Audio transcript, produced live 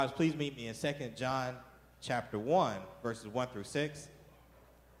Please meet me in 2 John chapter 1, verses 1 through 6.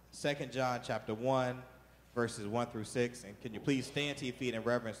 2 John chapter 1, verses 1 through 6. And can you please stand to your feet in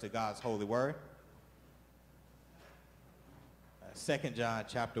reverence to God's holy word? 2 John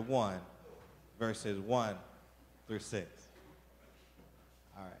chapter 1, verses 1 through 6.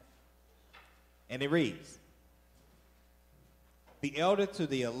 All right. And it reads, "The elder to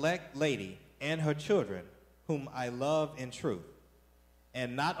the elect lady and her children, whom I love in truth,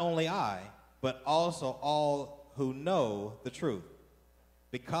 and not only I, but also all who know the truth,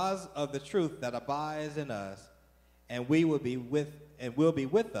 because of the truth that abides in us, and will be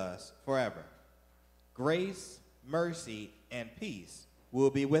with us forever. Grace, mercy, and peace will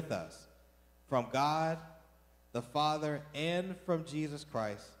be with us from God the Father and from Jesus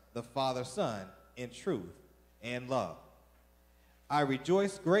Christ, the Father Son, in truth and love. I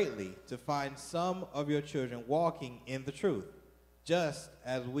rejoice greatly to find some of your children walking in the truth, just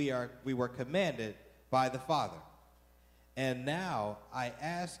as we were commanded by the Father. And now I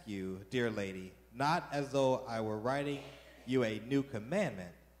ask you, dear lady, not as though I were writing you a new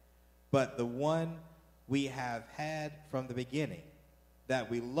commandment, but the one we have had from the beginning, that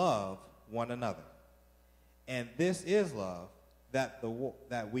we love one another. And this is love, that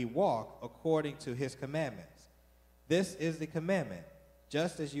we walk according to his commandments. This is the commandment,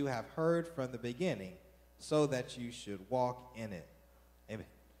 just as you have heard from the beginning, so that you should walk in it." Amen.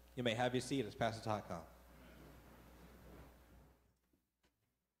 You may have your seat as Pastor Todd comes.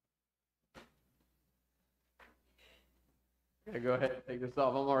 Okay, go ahead and take this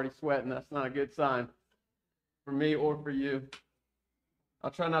off. I'm already sweating. That's not a good sign for me or for you.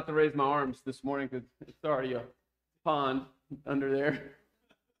 I'll try not to raise my arms this morning because it's already a pond under there.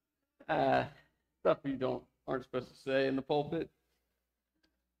 Stuff you aren't supposed to say in the pulpit.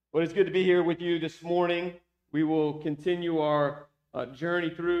 But it's good to be here with you this morning. We will continue our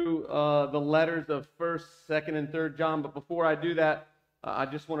journey through the letters of 1st, 2nd, and 3rd John. But before I do that, I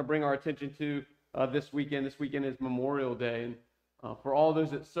just want to bring our attention to this weekend. This weekend is Memorial Day. And for all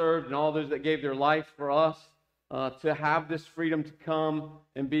those that served and all those that gave their life for us, to have this freedom to come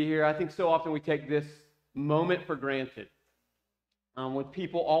and be here, I think so often we take this moment for granted. With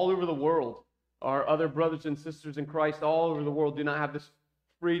people all over the world, our other brothers and sisters in Christ all over the world do not have this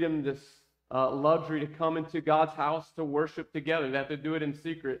freedom, this luxury to come into God's house to worship together. They have to do it in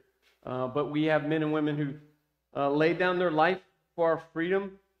secret. But we have men and women who laid down their life for our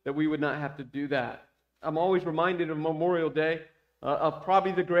freedom, that we would not have to do that. I'm always reminded of Memorial Day, of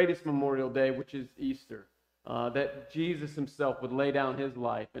probably the greatest Memorial Day, which is Easter. That Jesus himself would lay down his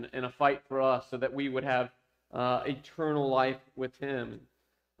life in a fight for us so that we would have eternal life with him.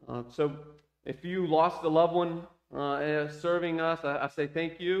 So if you lost a loved one serving us, I say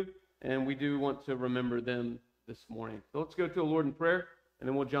thank you, and we do want to remember them this morning. So let's go to the Lord in prayer, and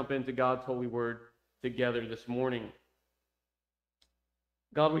then we'll jump into God's holy word together this morning.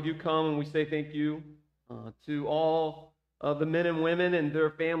 God, we do come and we say thank you to all of the men and women and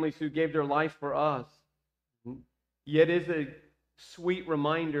their families who gave their life for us. Yet it is a sweet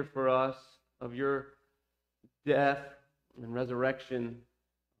reminder for us of your death and resurrection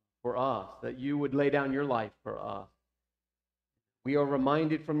for us, that you would lay down your life for us. We are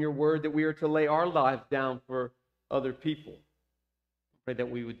reminded from your word that we are to lay our lives down for other people. I pray that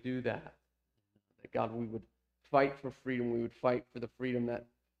we would do that. That, God, we would fight for freedom. We would fight for the freedom that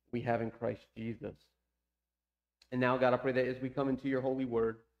we have in Christ Jesus. And now, God, I pray that as we come into your holy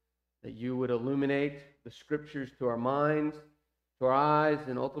word, that you would illuminate the scriptures to our minds, to our eyes,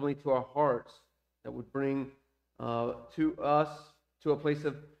 and ultimately to our hearts, that would bring to us to a place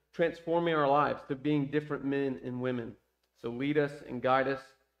of transforming our lives, to being different men and women. So lead us and guide us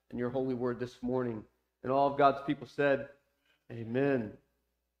in your holy word this morning. And all of God's people said, amen.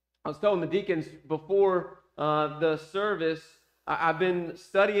 I was telling the deacons before the service, I've been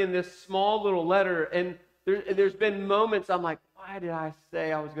studying this small little letter, and there's been moments I'm like, why did I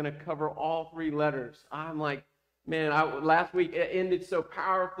say I was going to cover all 3 letters? I'm like, man, last week it ended so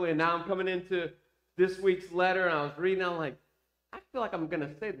powerfully, and now I'm coming into this week's letter, and I was reading, I'm like, I feel like I'm going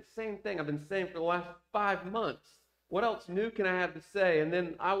to say the same thing I've been saying for the last 5 months. What else new can I have to say? And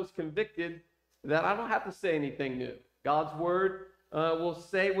then I was convicted that I don't have to say anything new. God's word will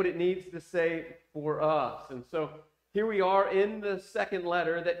say what it needs to say for us. And so here we are in the 2nd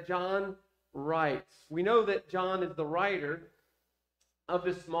letter that John writes. We know that John is the writer of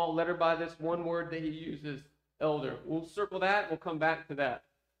this small letter by this one word that he uses, elder. We'll circle that. We'll come back to that.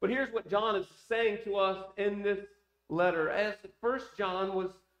 But here's what John is saying to us in this letter. As 1 John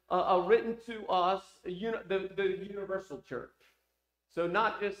was written to us, the universal church. So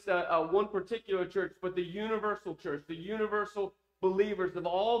not just one particular church, but the universal church, the universal believers of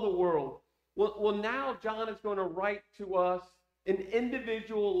all the world. Well, now John is going to write to us an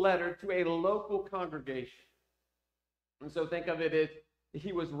individual letter to a local congregation. And so think of it as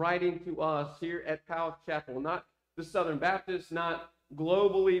he was writing to us here at Powell Chapel, not the Southern Baptist, not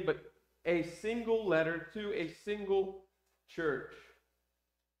globally, but a single letter to a single church.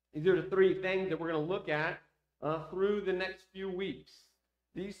 These are the three things that we're going to look at through the next few weeks.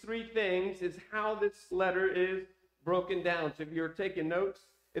 These three things is how this letter is broken down. So if you're taking notes,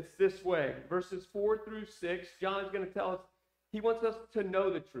 it's this way. Verses 4 through 6, John is going to tell us he wants us to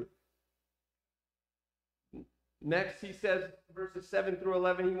know the truth. Next, he says, verses 7 through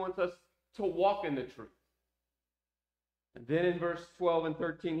 11, he wants us to walk in the truth. And then in verse 12 and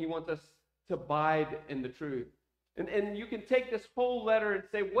 13, he wants us to abide in the truth. And you can take this whole letter and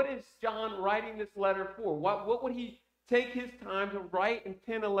say, what is John writing this letter for? What would he take his time to write and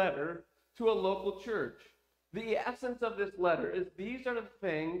pen a letter to a local church? The essence of this letter is these are the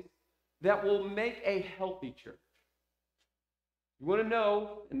things that will make a healthy church. You want to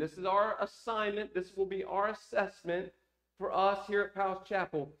know, and this is our assignment, this will be our assessment for us here at Powell's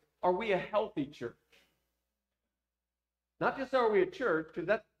Chapel. Are we a healthy church? Not just are we a church, because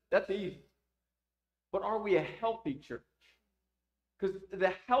that's easy, but are we a healthy church? Because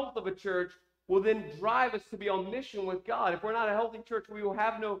the health of a church will then drive us to be on mission with God. If we're not a healthy church, we will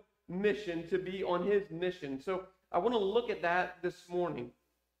have no mission to be on his mission. So I want to look at that this morning.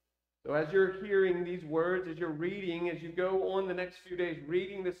 So as you're hearing these words, as you're reading, as you go on the next few days,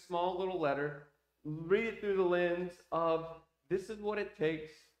 reading this small little letter, read it through the lens of this is what it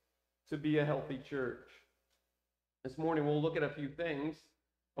takes to be a healthy church. This morning we'll look at a few things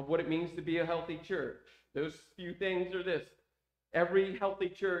of what it means to be a healthy church. Those few things are this. Every healthy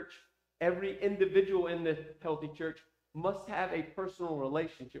church, every individual in the healthy church must have a personal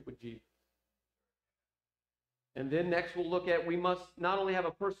relationship with Jesus. And then next we'll look at we must not only have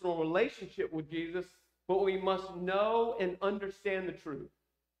a personal relationship with Jesus, but we must know and understand the truth.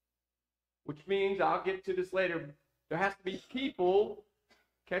 Which means, I'll get to this later, there has to be people,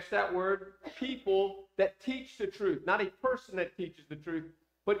 catch that word, people that teach the truth. Not a person that teaches the truth,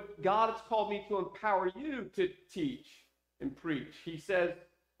 but God has called me to empower you to teach and preach. He says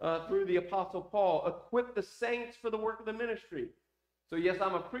through the Apostle Paul, equip the saints for the work of the ministry. So yes,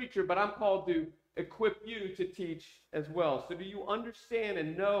 I'm a preacher, but I'm called to equip you to teach as well. So do you understand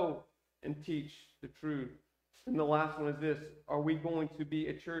and know and teach the truth? And the last one is this: are we going to be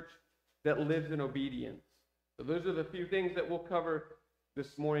a church that lives in obedience? So those are the few things that we'll cover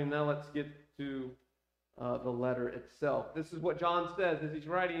this morning. Now let's get to the letter itself. This is what John says as he's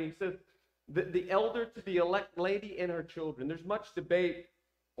writing. He says, the elder to the elect lady and her children. There's much debate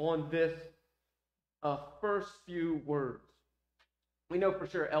on this first few words. We know for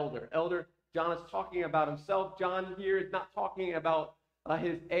sure elder. Elder, John is talking about himself. John here is not talking about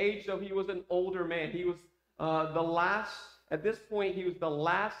his age, so he was an older man. He was the last, at this point, he was the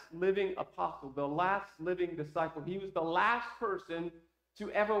last living apostle, the last living disciple. He was the last person to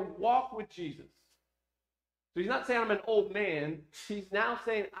ever walk with Jesus. So he's not saying I'm an old man. He's now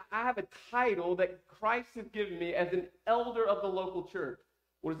saying I have a title that Christ has given me as an elder of the local church.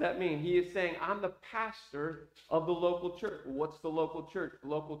 What does that mean? He is saying I'm the pastor of the local church. What's the local church? The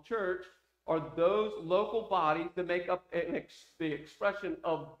local church are those local bodies that make up the expression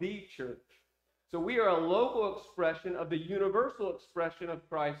of the church. So we are a local expression of the universal expression of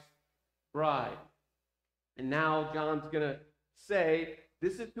Christ's bride. And now John's going to say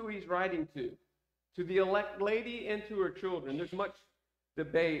this is who he's writing to the elect lady and to her children. There's much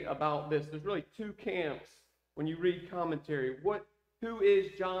debate about this. There's really two camps when you read commentary. Who is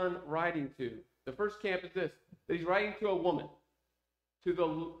John writing to? The first camp is this, that he's writing to a woman, to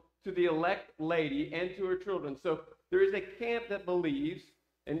the elect lady and to her children. So there is a camp that believes,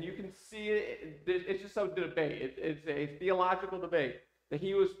 and you can see it, it's just a debate. It's a theological debate, that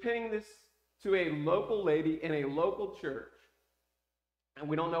he was penning this to a local lady in a local church. And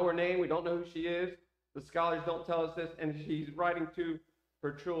we don't know her name. We don't know who she is. The scholars don't tell us this. And she's writing to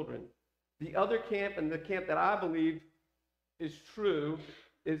her children. The other camp, and the camp that I believe is true,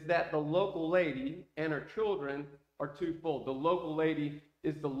 is that the local lady and her children are twofold. The local lady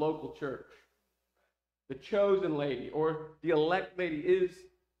is the local church. The chosen lady or the elect lady is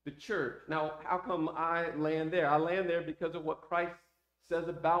the church. Now, how come I land there? I land there because of what Christ says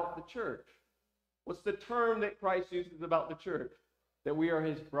about the church. What's the term that Christ uses about the church? That we are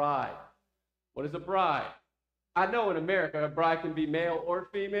his bride. What is a bride? I know in America a bride can be male or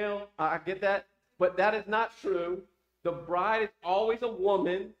female. I get that. But that is not true. The bride is always a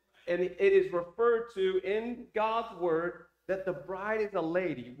woman, and it is referred to in God's word that the bride is a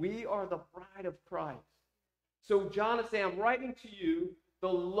lady. We are the bride of Christ. So John is saying, I'm writing to you, the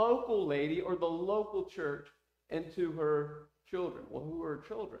local lady or the local church, and to her children. Well, who are her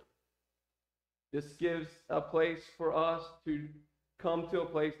children? This gives a place for us to come to a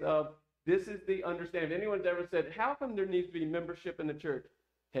place of, this is the understanding. If anyone's ever said, how come there needs to be membership in the church?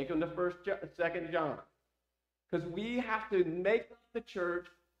 Take them to 2nd John. Because we have to make up the church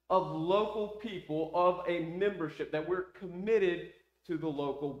of local people, of a membership, that we're committed to the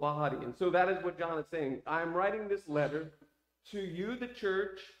local body. And so that is what John is saying. I'm writing this letter to you, the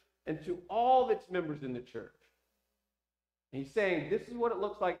church, and to all its members in the church. And he's saying this is what it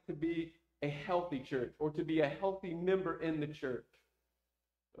looks like to be a healthy church, or to be a healthy member in the church.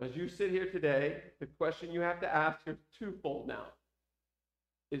 As you sit here today, the question you have to ask is twofold now.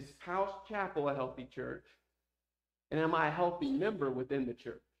 Is House Chapel a healthy church? And am I a healthy member within the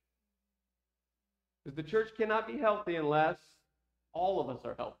church? Because the church cannot be healthy unless all of us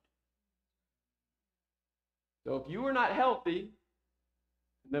are healthy. So if you are not healthy,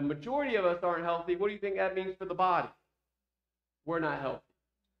 the majority of us aren't healthy, what do you think that means for the body? We're not healthy.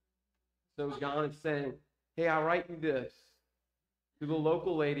 So John is saying, hey, I write you this to the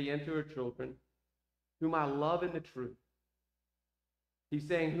local lady and to her children, whom I love in the truth. He's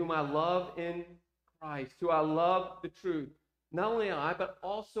saying, whom I love in Christ, who I love the truth. Not only I, but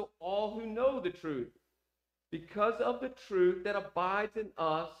also all who know the truth. Because of the truth that abides in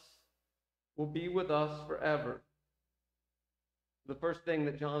us will be with us forever. The first thing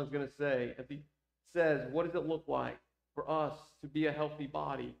that John is going to say, as he says, what does it look like for us to be a healthy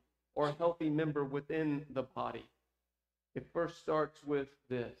body or a healthy member within the body? It first starts with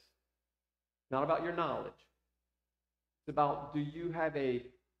this. Not about your knowledge. It's about, do you have a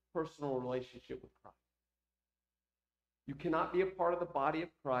personal relationship with Christ? You cannot be a part of the body of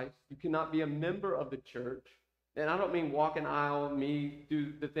Christ. You cannot be a member of the church. And I don't mean walk an aisle and me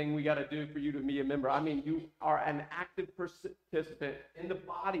do the thing we got to do for you to be a member. I mean you are an active participant in the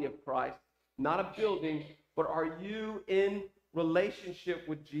body of Christ, not a building, but are you in relationship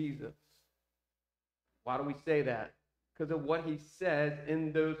with Jesus? Why do we say that? Because of what he says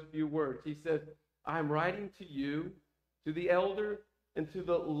in those few words. He says, I'm writing to you, to the elder, and to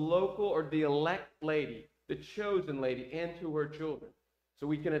the local or the elect lady, the chosen lady, and to her children. So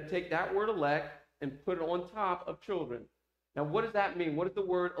we can take that word elect and put it on top of children. Now, what does that mean? What does the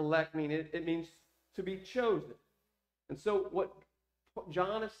word elect mean? It means to be chosen. And so what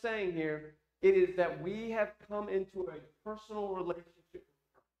John is saying here, it is that we have come into a personal relationship with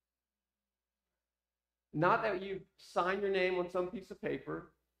Christ. Not that you sign your name on some piece of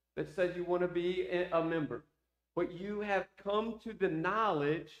paper that says you want to be a member, but you have come to the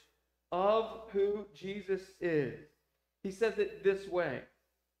knowledge of who Jesus is. He says it this way.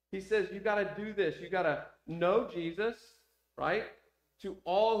 He says you got to do this. You got to know Jesus, right? To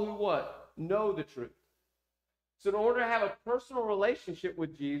all who what? Know the truth. So in order to have a personal relationship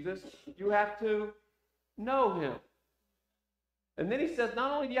with Jesus, you have to know him. And then he says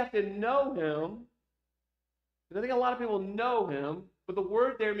not only do you have to know him, because I think a lot of people know him, but the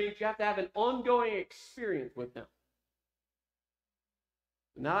word there means you have to have an ongoing experience with him.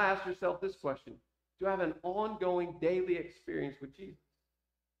 So now ask yourself this question. Do I have an ongoing daily experience with Jesus?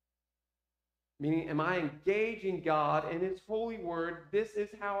 Meaning, am I engaging God in his holy word? This is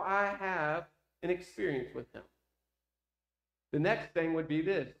how I have an experience with him. The next thing would be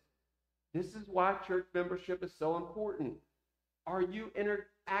this. This is why church membership is so important. Are you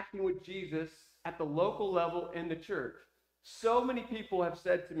interacting with Jesus at the local level in the church? So many people have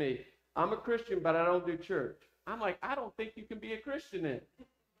said to me, I'm a Christian, but I don't do church. I'm like, I don't think you can be a Christian then.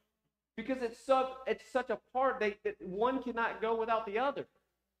 Because it's such a part that one cannot go without the other.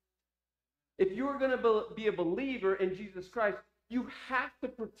 If you're going to be a believer in Jesus Christ, you have to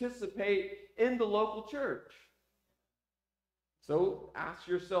participate in the local church. So ask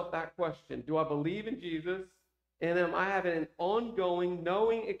yourself that question. Do I believe in Jesus? And am I having an ongoing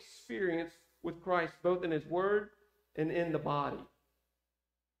knowing experience with Christ, both in his word and in the body?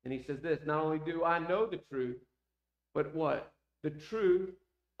 And he says this, not only do I know the truth, but what? The truth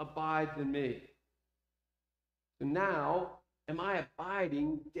abides in me. So now, am I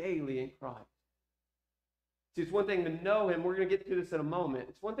abiding daily in Christ? See, it's one thing to know him. We're going to get to this in a moment.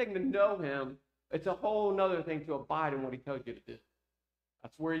 It's one thing to know him. It's a whole other thing to abide in what he tells you to do.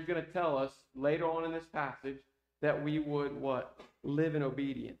 That's where he's going to tell us later on in this passage that we would what? Live in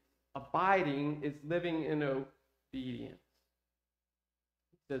obedience. Abiding is living in obedience.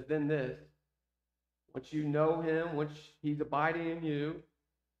 He says then this. Once you know him, once he's abiding in you,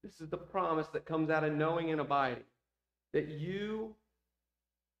 this is the promise that comes out of knowing and abiding. That you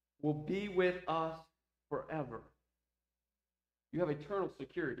will be with us forever. You have eternal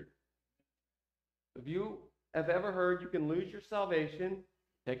security. If you have ever heard you can lose your salvation,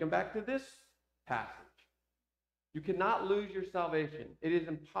 take them back to this passage. You cannot lose your salvation. It is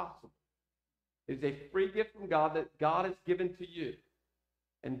impossible. It is a free gift from God that God has given to you.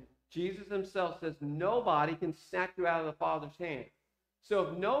 And Jesus himself says nobody can snatch you out of the Father's hand. So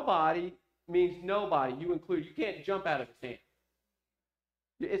if nobody means nobody, you include. You can't jump out of his hand.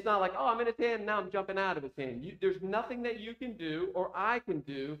 It's not like, oh, I'm in his hand, now I'm jumping out of his hand. There's nothing that you can do or I can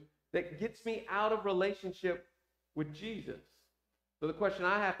do that gets me out of relationship with Jesus. So the question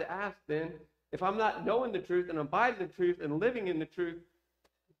I have to ask then, if I'm not knowing the truth and abiding the truth and living in the truth,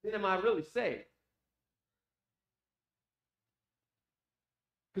 then am I really saved?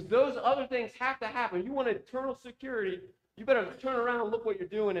 Because those other things have to happen. You want eternal security, you better turn around and look what you're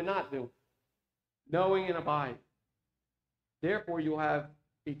doing and not doing. Knowing and abiding. Therefore, you'll have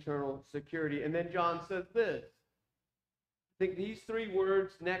eternal security. And then John says this. I think these three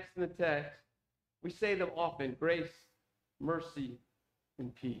words next in the text, we say them often: grace, mercy,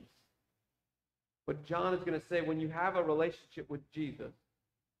 and peace. But John is going to say when you have a relationship with Jesus,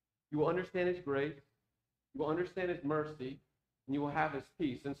 you will understand his grace, you will understand his mercy, and you will have his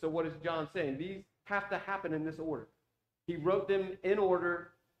peace. And so what is John saying? These have to happen in this order. He wrote them in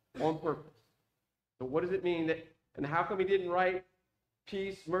order on purpose. So what does it mean that, and how come he didn't write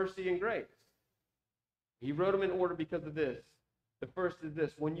peace, mercy, and grace? He wrote them in order because of this. The first is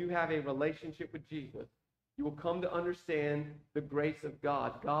this: when you have a relationship with Jesus, you will come to understand the grace of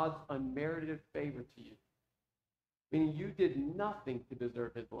God, God's unmerited favor to you. Meaning you did nothing to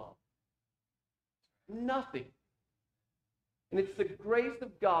deserve his love. Nothing. And it's the grace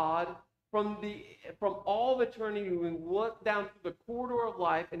of God from all of eternity, when we look down through the corridor of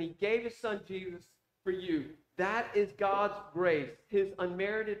life, and he gave his son Jesus for you. That is God's grace, his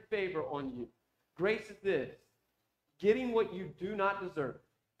unmerited favor on you. Grace is this: getting what you do not deserve.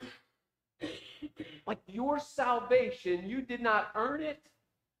 Like your salvation, you did not earn it.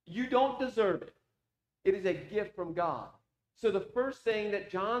 You don't deserve it. It is a gift from God. So the first thing that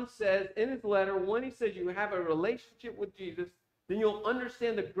John says in his letter, when he says you have a relationship with Jesus, then you'll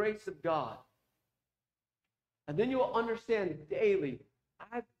understand the grace of God. And then you'll understand daily,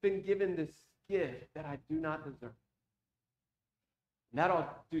 I've been given this gift that I do not deserve. And that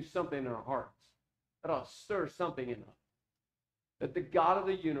ought to do something in our hearts. That ought to stir something in us. That the God of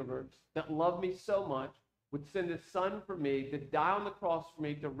the universe, that loved me so much, would send his son for me, to die on the cross for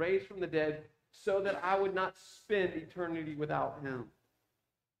me, to raise from the dead, so that I would not spend eternity without him.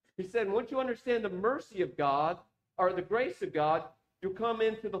 He said, once you understand the mercy of God, or the grace of God, you'll come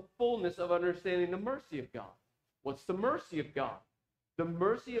into the fullness of understanding the mercy of God. What's the mercy of God? The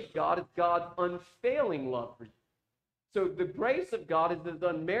mercy of God is God's unfailing love for you. So the grace of God is his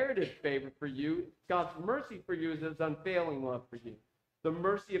unmerited favor for you. God's mercy for you is his unfailing love for you. The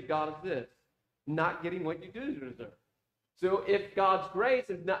mercy of God is this: not getting what you do deserve. So if God's grace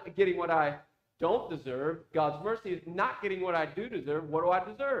is not getting what I don't deserve, God's mercy is not getting what I do deserve, what do I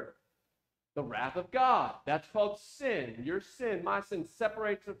deserve? The wrath of God. That's called sin. Your sin, my sin,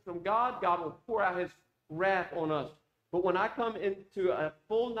 separates us from God. God will pour out his wrath on us. But when I come into a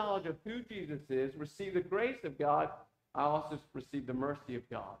full knowledge of who Jesus is, receive the grace of God, I also receive the mercy of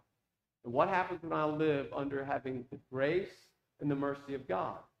God. And what happens when I live under having the grace and the mercy of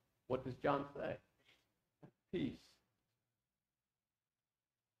God? What does John say? Peace.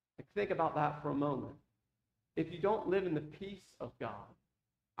 Think about that for a moment. If you don't live in the peace of God,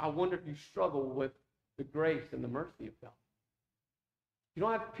 I wonder if you struggle with the grace and the mercy of God. If you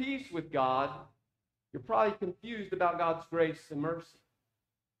don't have peace with God, you're probably confused about God's grace and mercy.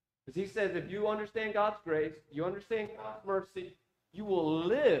 Because he says if you understand God's grace, you understand God's mercy, you will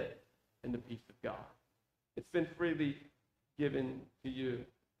live in the peace of God. It's been freely given to you.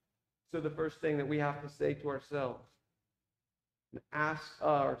 So the first thing that we have to say to ourselves, and ask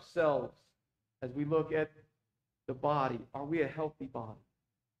ourselves as we look at the body, are we a healthy body?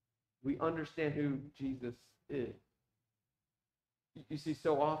 We understand who Jesus is. You see,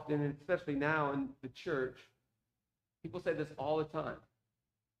 so often, and especially now in the church, people say this all the time.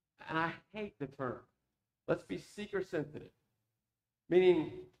 And I hate the term. Let's be seeker sensitive.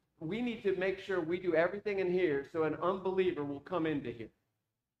 Meaning, we need to make sure we do everything in here so an unbeliever will come into here.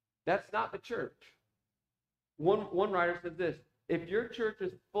 That's not the church. One writer says this: if your church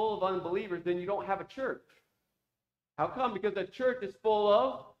is full of unbelievers, then you don't have a church. How come? Because the church is full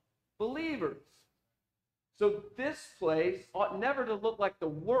of believers. So this place ought never to look like the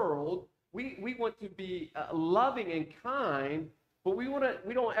world. We want to be loving and kind, but we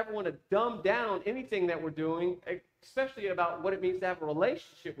don't ever want to dumb down anything that we're doing, especially about what it means to have a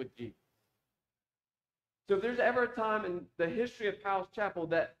relationship with Jesus. So if there's ever a time in the history of Palace Chapel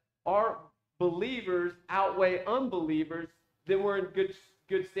that our believers outweigh unbelievers, then we're in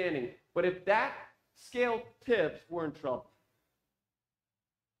good standing. But if that scale tips, we're in trouble.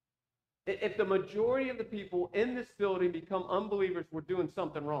 If the majority of the people in this building become unbelievers, we're doing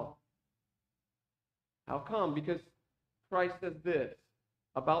something wrong. How come? Because Christ says this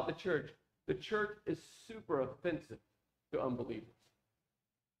about the church. The church is super offensive to unbelievers.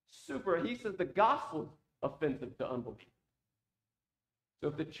 He says the gospel is offensive to unbelievers. So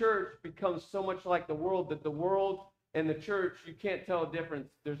if the church becomes so much like the world that the world and the church, you can't tell a difference,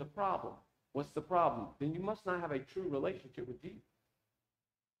 there's a problem. What's the problem? Then you must not have a true relationship with Jesus.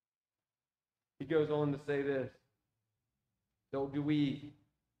 He goes on to say this. So do we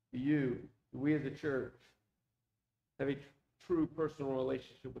as a church, have a true personal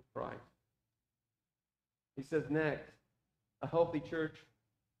relationship with Christ? He says next, a healthy church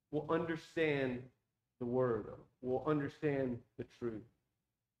will understand the word, will understand the truth.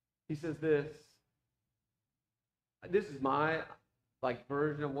 He says this is my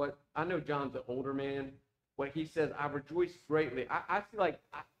version of what, I know John's an older man, what he says, I rejoice greatly. I feel like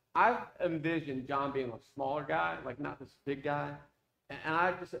I've envisioned John being a smaller guy, like not this big guy. And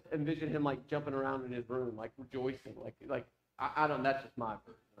I just envision him like jumping around in his room, like rejoicing, like I don't. That's just my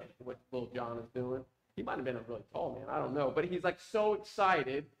version of what little John is doing. He might have been a really tall man, I don't know, but he's like so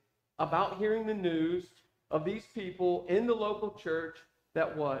excited about hearing the news of these people in the local church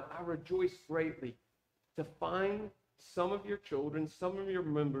that what? I rejoice greatly to find some of your children, some of your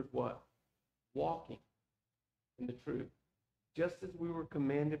members what? Walking in the truth, just as we were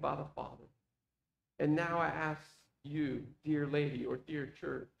commanded by the Father. And now I ask you, dear lady or dear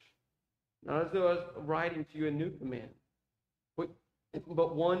church, not as though I was writing to you a new command,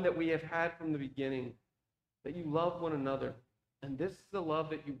 but one that we have had from the beginning, that you love one another. And this is the love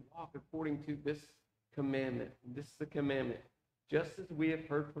that you walk according to this commandment. This is the commandment. Just as we have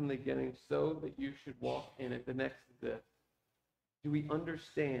heard from the beginning, so that you should walk in it. The next is this. Do we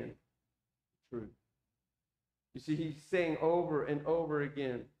understand the truth? You see, he's saying over and over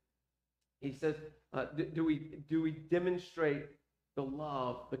again. He says, do we demonstrate the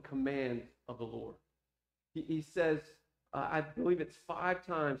love, the commands of the Lord? He says, I believe it's 5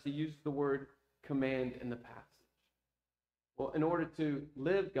 times he uses the word command in the passage. Well, in order to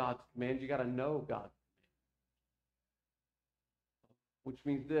live God's commands, you got to know God's commands. Which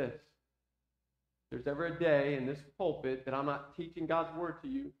means this. If there's ever a day in this pulpit that I'm not teaching God's word to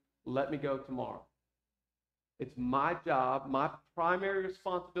you, let me go tomorrow. It's my job, my primary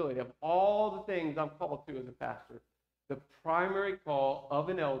responsibility of all the things I'm called to as a pastor. The primary call of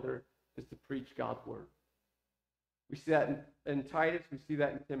an elder is to preach God's word. We see that in Titus. We see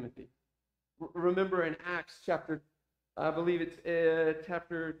that in Timothy. Remember in Acts chapter, I believe it's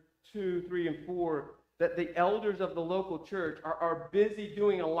chapter 2, 3, and 4, that the elders of the local church are busy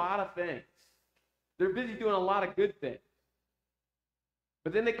doing a lot of things. They're busy doing a lot of good things.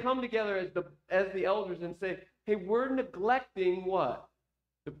 But then they come together as the elders and say, hey, we're neglecting what?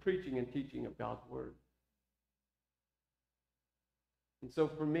 The preaching and teaching of God's word. And so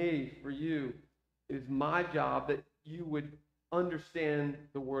for me, for you, it is my job that you would understand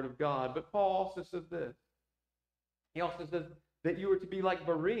the word of God. But Paul also says this. He also says that you are to be like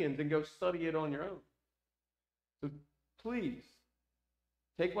Bereans and go study it on your own. So please,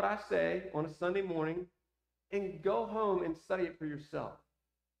 take what I say on a Sunday morning and go home and study it for yourself.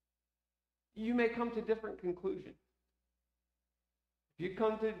 You may come to different conclusions. If you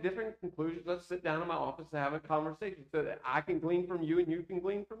come to different conclusions, let's sit down in my office and have a conversation so that I can glean from you and you can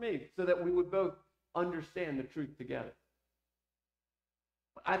glean from me, so that we would both understand the truth together.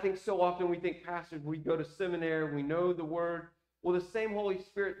 I think so often we think, pastors, we go to seminary, we know the word. Well, the same Holy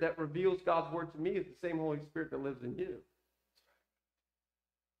Spirit that reveals God's word to me is the same Holy Spirit that lives in you.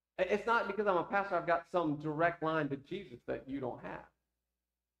 It's not because I'm a pastor I've got some direct line to Jesus that you don't have.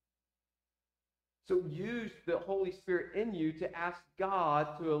 So use the Holy Spirit in you to ask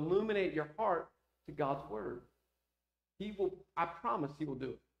God to illuminate your heart to God's word. He will, I promise he will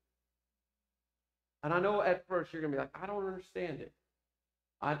do it. And I know at first you're going to be like, I don't understand it.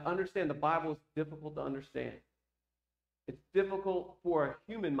 I understand the Bible is difficult to understand. It's difficult for a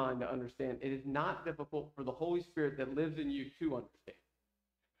human mind to understand. It is not difficult for the Holy Spirit that lives in you to understand.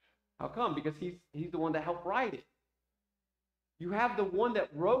 How come? Because he's the one that helped write it. You have the one that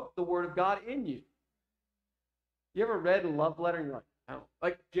wrote the word of God in you. You ever read a love letter and you're like, I don't,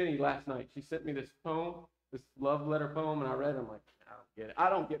 like Jenny last night, she sent me this poem, this love letter poem, and I read it. I'm like, I don't get it. I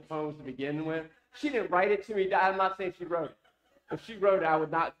don't get poems to begin with. She didn't write it to me. I'm not saying she wrote it. If she wrote it, I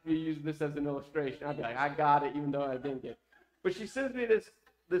would not be using this as an illustration. I'd be like, I got it, even though I didn't get it. But she sends me this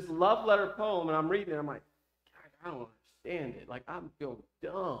love letter poem, and I'm reading it. I'm like, I don't understand it. Like, I'm feeling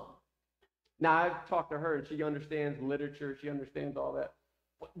dumb. Now, I've talked to her, and she understands literature. She understands all that.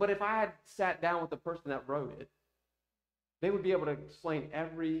 But if I had sat down with the person that wrote it, they would be able to explain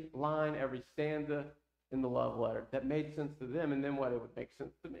every line, every stanza in the love letter that made sense to them, and then what it would make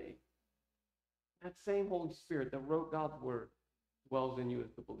sense to me. That same Holy Spirit that wrote God's word dwells in you as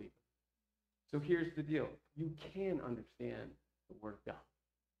the believer. So here's the deal. You can understand the word of God.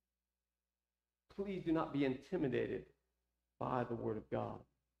 Please do not be intimidated by the word of God.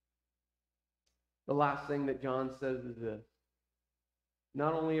 The last thing that John says is this.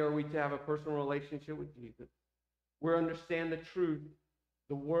 Not only are we to have a personal relationship with Jesus, we understand the truth,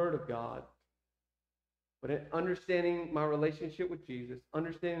 the word of God, but in understanding my relationship with Jesus,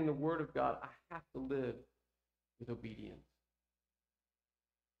 understanding the word of God, I have to live with obedience.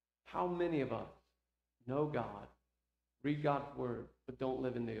 How many of us know God, read God's word, but don't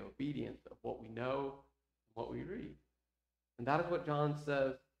live in the obedience of what we know, what we read? And that is what John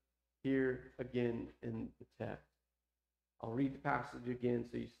says here again in the text. I'll read the passage again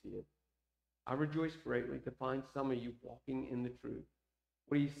so you see it. I rejoice greatly to find some of you walking in the truth.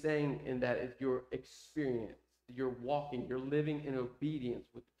 What he's saying in that is your experience, you're walking, you're living in obedience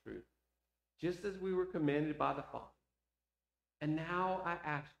with the truth, just as we were commanded by the Father. And now I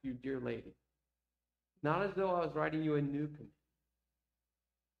ask you, dear lady, not as though I was writing you a new command,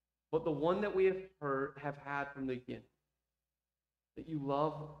 but the one that we have had from the beginning, that you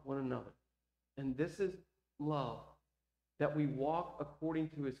love one another. And this is love, that we walk according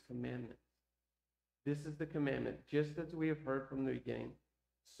to his commandments. This is the commandment, just as we have heard from the beginning,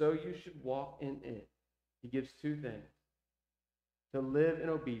 so you should walk in it. He gives two things. To live in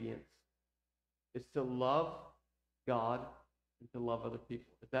obedience is to love God and to love other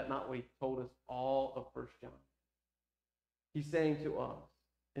people. Is that not what he told us all of 1 John? He's saying to us,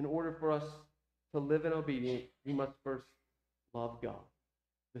 in order for us to live in obedience, we must first love God.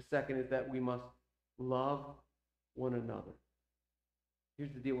 The second is that we must love one another.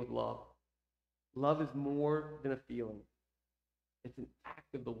 Here's the deal with love. Love is more than a feeling. It's an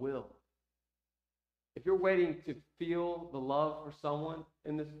act of the will. If you're waiting to feel the love for someone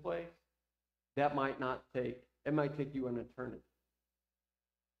in this place, it might take you an eternity.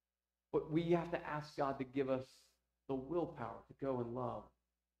 But we have to ask God to give us the willpower to go and love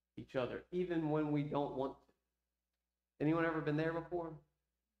each other, even when we don't want to. Anyone ever been there before?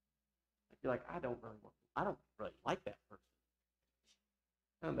 You're like, I don't really like that person.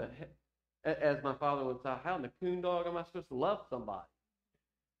 As my father would say, how in the coon dog am I supposed to love somebody?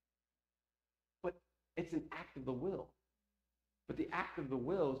 But it's an act of the will. But the act of the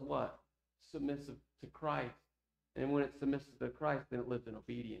will is what? Submissive to Christ. And when it's submissive to Christ, then it lives in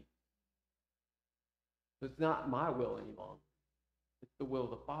obedience. So it's not my will any longer. It's the will of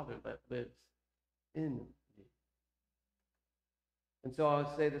the Father that lives in me. And so I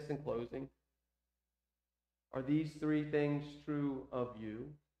would say this in closing. Are these three things true of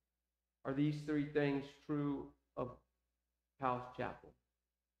you? Are these three things true of House Chapel?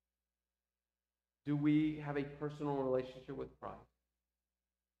 Do we have a personal relationship with Christ?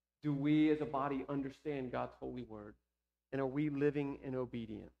 Do we as a body understand God's holy word? And are we living in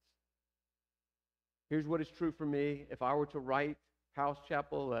obedience? Here's what is true for me. If I were to write House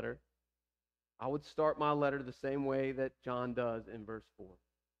Chapel a letter, I would start my letter the same way that John does in verse 4.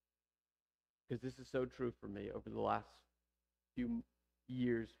 Because this is so true for me over the last few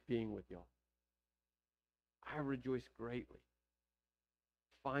years being with y'all. I rejoice greatly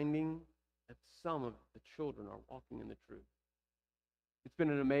finding that some of the children are walking in the truth. It's been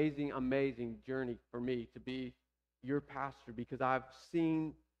an amazing, amazing journey for me to be your pastor because I've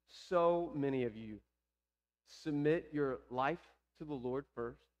seen so many of you submit your life to the Lord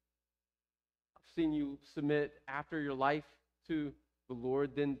first. I've seen you submit after your life to the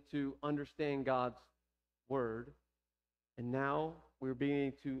Lord, then to understand God's word. And now we're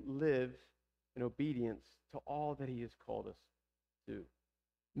beginning to live in obedience to all that he has called us to.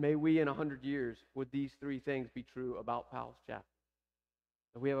 May we in 100 years, would these three things be true about Powell's Chapel?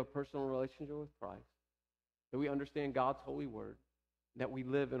 That we have a personal relationship with Christ, that we understand God's holy word, that we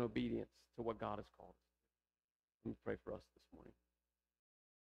live in obedience to what God has called us. Let me pray for us this morning.